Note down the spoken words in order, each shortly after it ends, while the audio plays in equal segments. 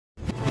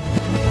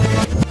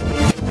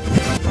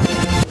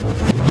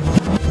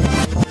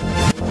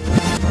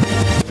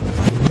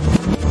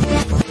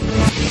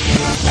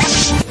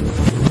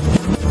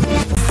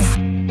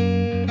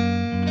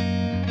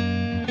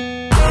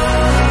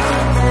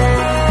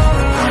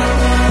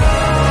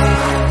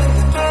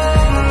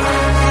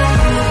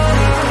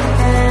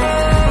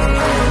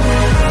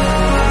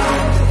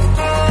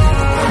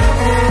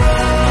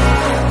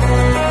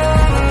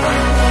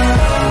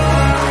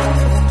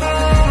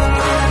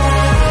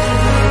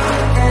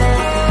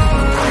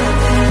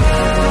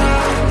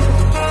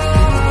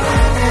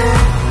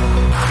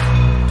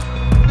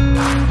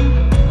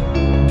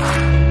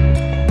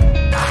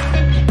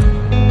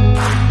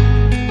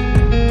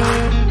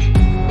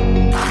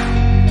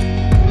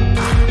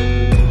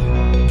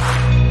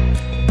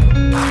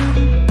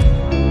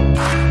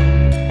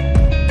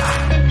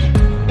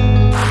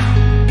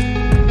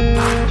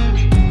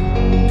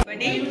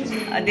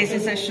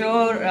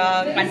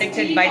show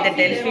conducted by the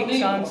DELPHIC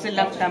Council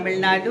of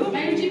Tamilnadu,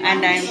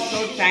 and I am so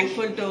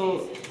thankful to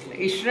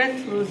Ishrat,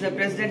 who is the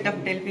President of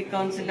DELPHIC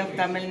Council of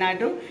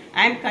Tamilnadu.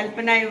 I am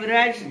Kalpana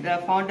Yuvraj, the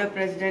Founder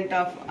President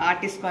of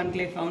Artist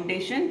Conclave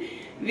Foundation.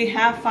 We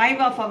have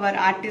 5 of our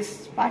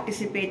artists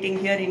participating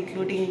here,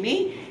 including me.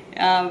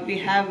 We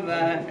have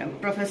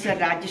Professor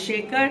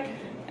Rajashekar,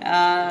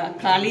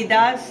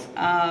 Kalidas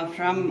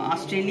from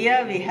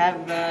Australia. We have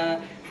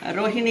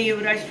Rohini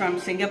Yuvraj from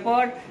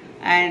Singapore,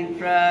 and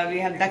we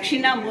have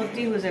Dakshina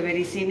Murthy, who is a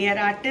very senior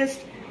artist,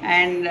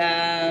 and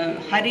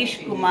Harish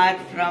Kumar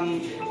from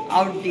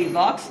Out the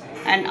Box.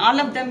 And all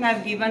of them have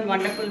given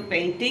wonderful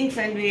paintings,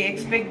 and we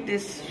expect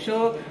this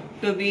show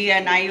to be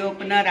an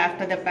eye-opener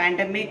after the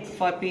pandemic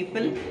for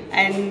people.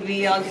 And we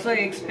also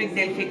expect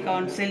DELPHIC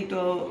Council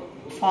to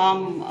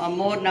form a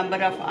more number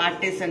of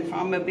artists and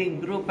form a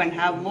big group and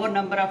have more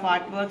number of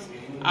artworks,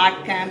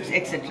 art camps,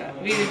 etc.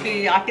 We will be,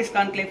 Artist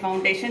Conclave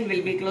Foundation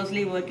will be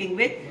closely working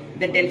with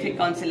the DELPHIC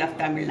Council of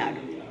Tamil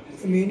Nadu.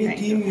 Any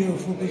theme you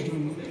have focused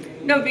on?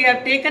 No, we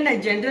have taken a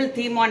general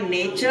theme on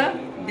nature.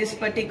 This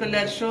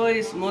particular show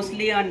is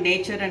mostly on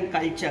nature and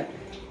culture,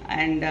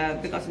 and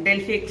because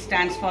DELPHIC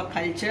stands for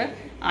culture,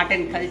 art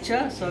and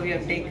culture, so we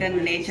have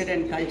taken nature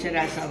and culture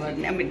as our,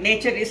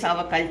 nature is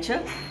our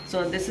culture,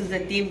 so this is the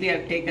theme we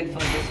have taken for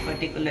this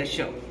particular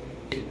show.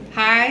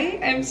 Hi,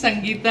 I'm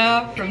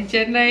Sangeeta from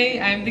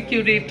Chennai. I'm the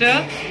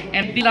curator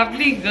and the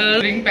lovely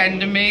girl during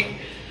pandemic.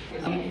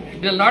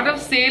 Did a lot of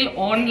sale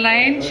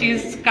online.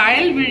 She's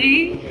Kyle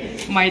Viri,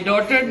 my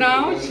daughter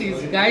now. She's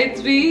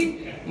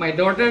Gayatri, my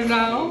daughter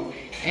now.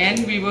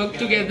 And we worked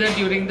together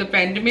during the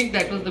pandemic.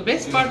 That was the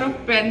best part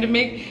of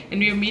pandemic. And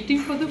we are meeting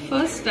for the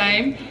first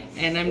time.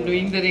 And I'm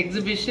doing their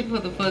exhibition for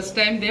the first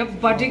time. They are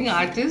budding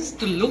artists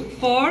to look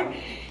for.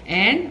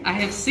 And I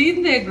have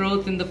seen their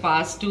growth in the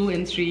past 2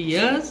 and 3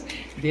 years.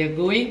 They are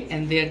going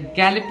and they are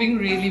galloping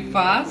really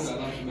fast.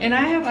 And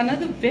I have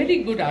another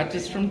very good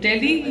artist from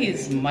Delhi. He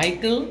is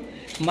Michael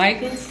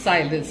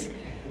Silas.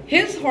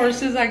 His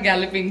horses are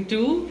galloping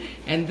too.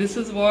 And this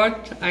is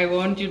what I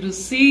want you to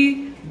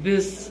see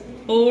this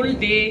whole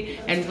day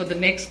and for the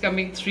next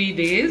coming 3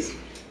 days.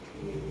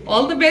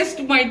 All the best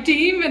to my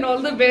team and all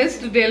the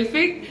best to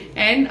DELPHIC.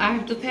 And I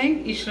have to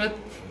thank Ishrat,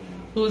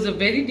 who is a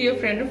very dear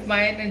friend of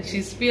mine, and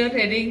she's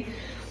spearheading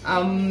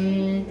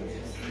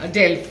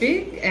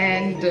DELPHIC,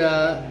 and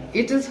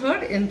it is her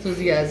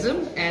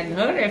enthusiasm and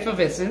her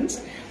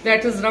effervescence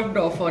that has rubbed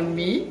off on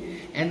me,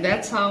 and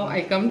that's how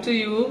I come to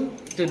you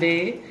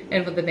today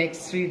and for the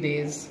next 3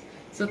 days.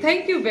 So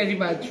thank you very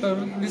much for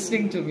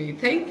listening to me.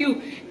 Thank you,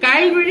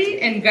 Kyle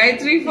Viri and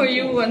Gayatri, for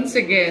you once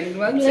again.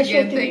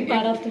 Pleasure to be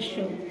part of the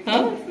show.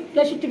 Huh?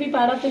 Pleasure to be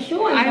part of the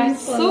show. And I'm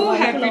so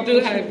happy to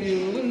have you.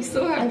 I'm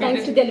so happy. And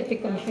thanks to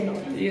DELPHIC Commission.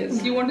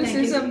 Yes. You want to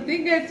say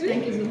something, Gayatri?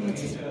 Thank you so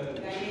much.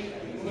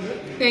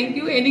 Thank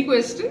you. Any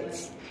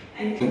questions?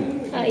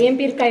 என்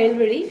பேர்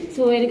Kayalvizhi.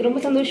 So எனக்கு ரொம்ப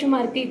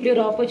சந்தோஷமாக இருக்குது இப்படி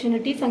ஒரு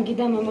opportunity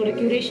Sangeetha மேமோட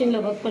க்யூரேஷனில்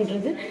work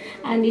பண்ணுறது.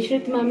 And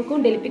Ishrat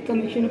மேமுக்கும் DELPHIC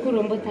கமிஷனுக்கும்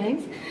ரொம்ப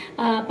thanks.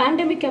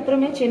 Pandemic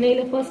அப்புறமே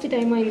சென்னையில் ஃபர்ஸ்ட்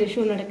டைமாக இந்த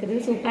ஷோ நடக்குது.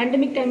 ஸோ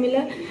பேண்டமிக் டைமில்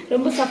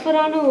ரொம்ப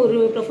சஃபரான ஒரு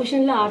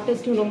ப்ரொஃபஷனல்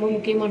ஆர்டிஸ்ட்டும் ரொம்ப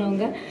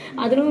முக்கியமானவங்க.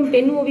 அதிலும்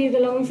பெண்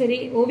ஓவியர்களாகவும் சரி,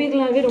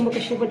 ஓவியர்களாகவே ரொம்ப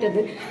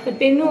கஷ்டப்பட்டது. பட்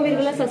பெண்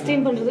ஓவியர்களாக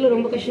சஸ்டெயின் பண்ணுறதுல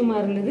ரொம்ப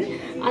கஷ்டமாக இருந்தது.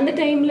 அந்த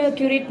டைமில்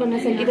க்யூரேட்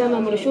பண்ண சங்கீதா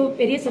மேமோட ஷோ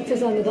பெரிய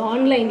சக்ஸஸாக இருந்தது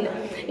ஆன்லைனில்.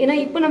 ஏன்னா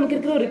இப்போ நமக்கு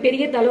இருக்கிற ஒரு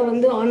பெரிய தலை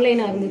வந்து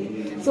ஆன்லைனாக இருந்தது.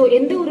 ஸோ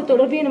எந்த ஒரு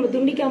தொடர்பையும் நம்ம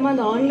துண்டிக்காமல்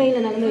அந்த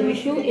ஆன்லைனில் நடந்த ஒரு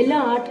விஷயம் எல்லா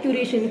ஆர்ட்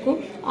கியூரேஷனுக்கும்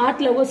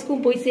ஆர்ட்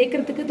லவர்ஸ்க்கும் போய்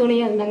சேர்க்கறதுக்கு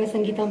துணையாக இருந்தாங்க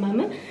சங்கீதா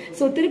மேம்.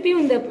 ஸோ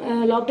திருப்பியும் இந்த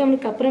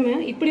லாக்டவுனுக்கு அப்புறமே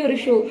இப்படி ஒரு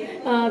ஷோ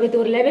வித்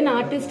ஒரு 11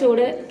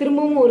 ஆர்டிஸ்டோட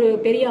திரும்பவும் ஒரு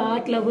பெரிய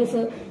ஆர்ட்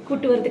லவர்ஸை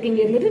கூட்டு வரதுக்கு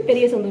இங்கே இருந்தது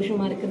பெரிய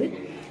சந்தோஷமாக இருக்குது.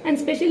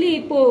 அண்ட் ஸ்பெஷலி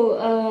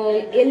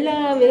இப்போது எல்லா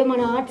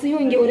விதமான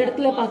ஆர்ட்ஸையும் இங்கே ஒரு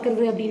இடத்துல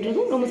பார்க்குறது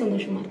அப்படின்றதும் ரொம்ப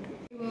சந்தோஷமாக இருக்குது.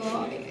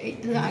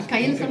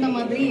 கையில் சொன்ன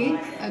மாதிரி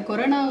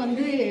கொரோனா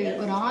வந்து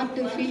ஒரு ஆர்ட்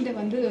ஃபீல்டை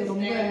வந்து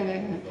ரொம்ப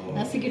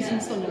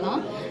நசுக்கிடுச்சுன்னு சொல்லலாம்.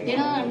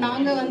 ஏன்னா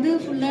நாங்கள் வந்து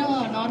ஃபுல்லாக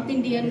நார்த்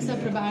இண்டியன்ஸ்,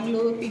 அப்புறம்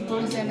பெங்களூர்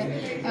பீப்புள்ஸ் அண்ட்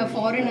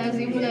ஃபாரினர்ஸ்,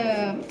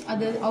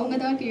 அவங்க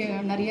தான்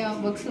நிறையா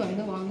ஒர்க்ஸ்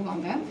வந்து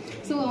வாங்குவாங்க.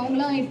 ஸோ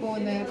அவங்களாம்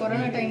இப்போது இந்த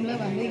கொரோனா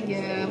டைமில் வந்து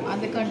இங்கே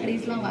அந்த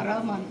கண்ட்ரீஸ்லாம்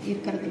வராமல்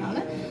இருக்கிறதுனால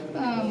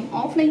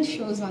ஆஃப்லைன்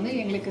ஷோஸ் வந்து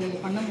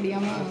எங்களுக்கு பண்ண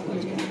முடியாமல்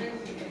கொஞ்சம்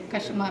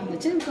கஷ்டமாக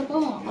இருந்துச்சு.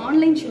 அதுக்கப்புறம்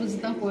ஆன்லைன் ஷோஸ்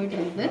தான் போயிட்டு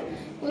இருந்தது.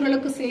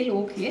 ஓரளவுக்கு சேல்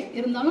ஓகே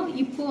இருந்தாலும்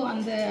இப்போது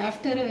அந்த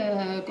ஆஃப்டர்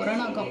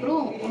கொரோனாவுக்கு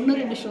அப்புறம்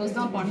 1-2 ஷோஸ்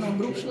தான் பண்ணோம்.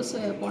 குரூப் ஷோஸ்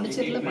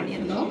பாண்டிச்சேரியில்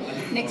பண்ணியிருந்தோம்.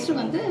 நெக்ஸ்ட்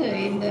வந்து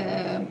இந்த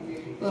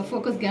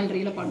ஃபோக்கஸ்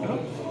கேலரியில்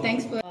பண்ணுறோம்.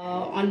 Thanks for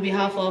on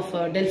behalf of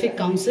DELPHIC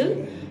Council,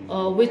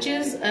 which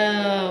is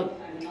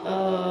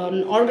an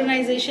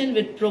organization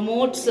which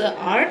promotes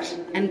art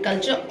and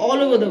culture all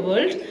over the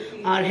world.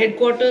 Our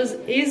headquarters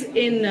is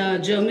in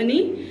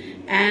Germany,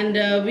 and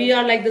we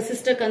are like the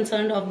sister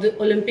concern of the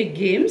Olympic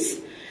Games,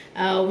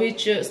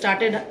 which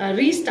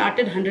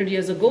restarted 100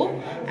 years ago,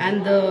 and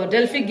the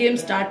DELPHIC Games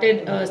started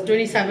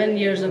 27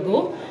 years ago.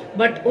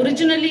 But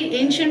originally,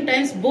 ancient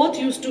times, both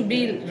used to be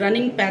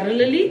running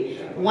parallelly,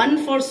 one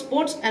for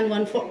sports and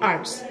one for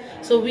arts.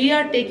 So we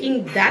are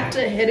taking that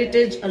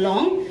heritage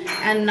along,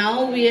 and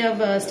now we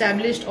have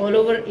established all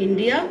over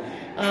India.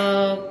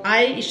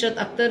 I, Ishrat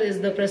Akhtar,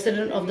 is the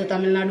president of the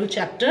Tamilnadu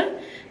chapter,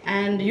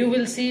 and you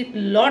will see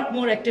lot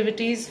more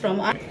activities from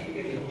our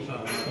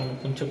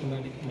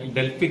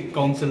DELPHIC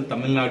Council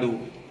Tamilnadu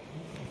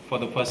for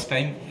the first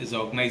time is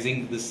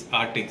organizing this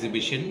art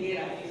exhibition.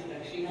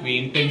 We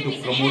intend to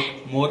promote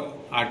more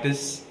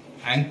artists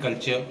and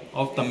culture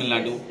of Tamil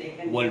Nadu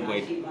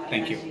worldwide.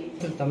 Thank you.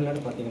 Tamil Nadu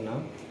பார்த்தீங்கன்னா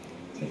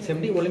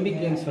எப்படி Olympic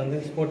games வந்து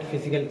sport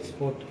physical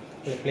sport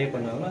play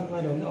பண்ணாங்களோ அது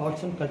மாதிரி வந்து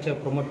arts and culture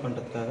promote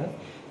பண்ணுறதுக்காக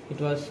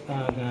it was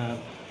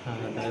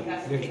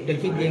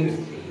DELPHIC games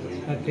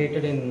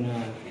created in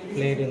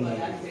played in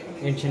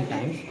ancient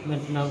times,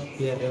 but now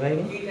we are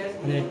reviving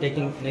and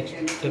taking next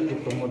step to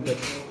promote the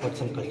arts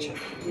and culture.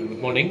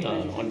 Good morning.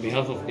 On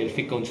behalf of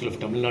DELPHIC Council of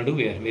Tamil Nadu,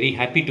 we are very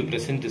happy to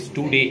present this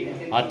 2-day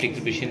art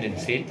exhibition and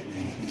sale.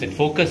 It's at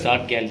Focus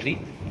Art Gallery,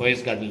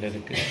 Boys Garden.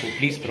 So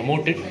please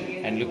promote it,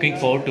 and looking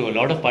forward to a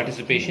lot of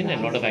participation and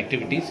a lot of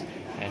activities.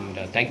 And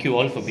thank you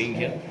all for being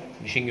here.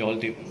 Wishing you all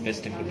the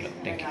best and good luck.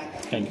 Thank you.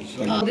 Thank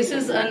you. This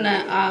is an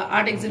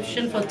art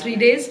exhibition for 3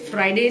 days,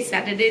 Friday,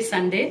 Saturday,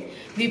 Sunday.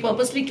 We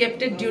purposely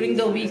kept it during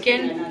the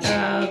weekend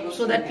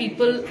so that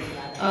people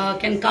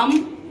can come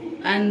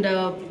and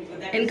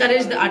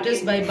encourage the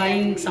artists by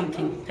buying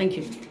something. Thank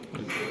you.